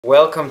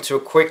Welcome to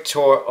a quick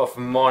tour of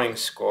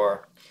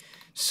Morningscore.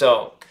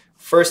 So,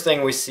 first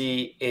thing we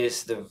see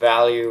is the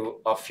value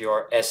of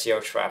your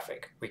SEO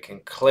traffic. We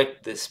can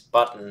click this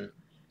button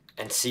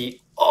and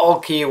see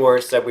all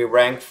keywords that we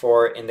rank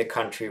for in the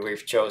country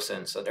we've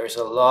chosen. So there's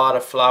a lot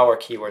of flower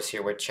keywords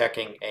here. We're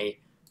checking a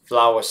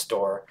flower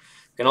store.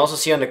 You can also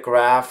see on the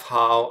graph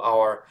how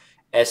our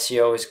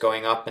SEO is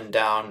going up and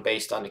down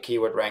based on the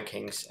keyword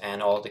rankings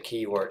and all the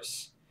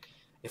keywords.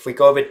 If we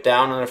go a bit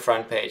down on the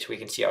front page, we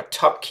can see our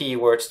top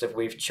keywords that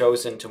we've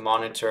chosen to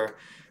monitor.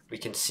 We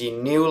can see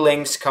new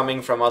links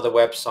coming from other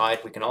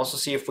websites. We can also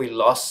see if we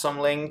lost some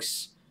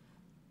links.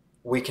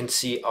 We can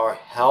see our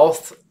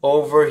health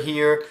over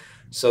here.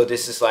 So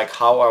this is like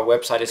how our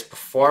website is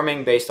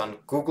performing based on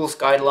Google's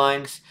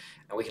guidelines.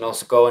 And we can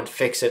also go and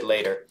fix it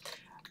later.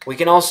 We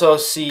can also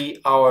see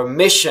our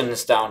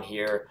missions down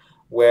here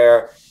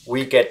where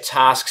we get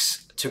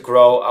tasks to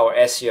grow our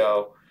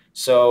SEO.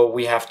 So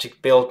we have to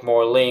build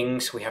more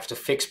links, we have to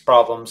fix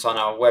problems on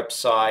our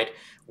website,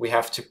 we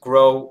have to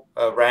grow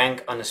a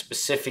rank on a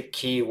specific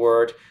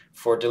keyword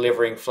for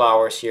delivering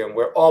flowers here. And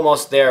we're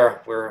almost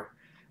there, we're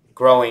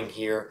growing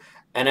here.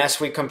 And as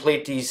we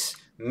complete these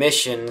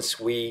missions,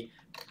 we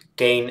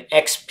gain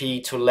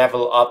XP to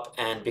level up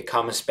and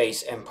become a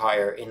space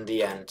empire in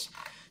the end.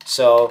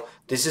 So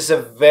this is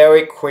a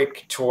very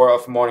quick tour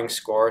of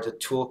Morningscore. The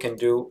tool can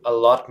do a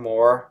lot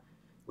more.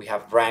 We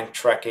have rank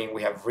tracking,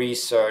 we have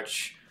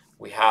research,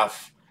 we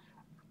have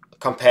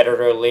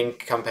competitor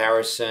link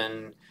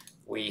comparison,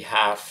 we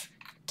have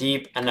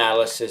deep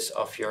analysis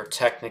of your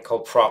technical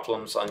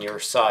problems on your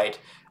site,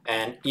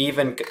 and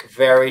even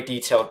very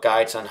detailed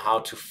guides on how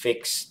to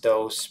fix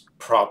those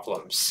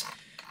problems.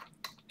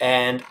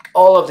 And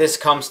all of this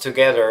comes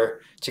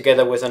together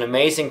with an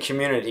amazing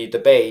community, the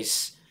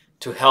base,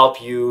 to help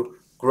you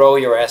grow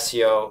your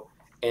SEO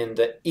in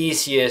the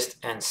easiest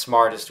and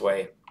smartest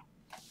way.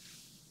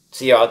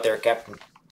 See you out there, Captain.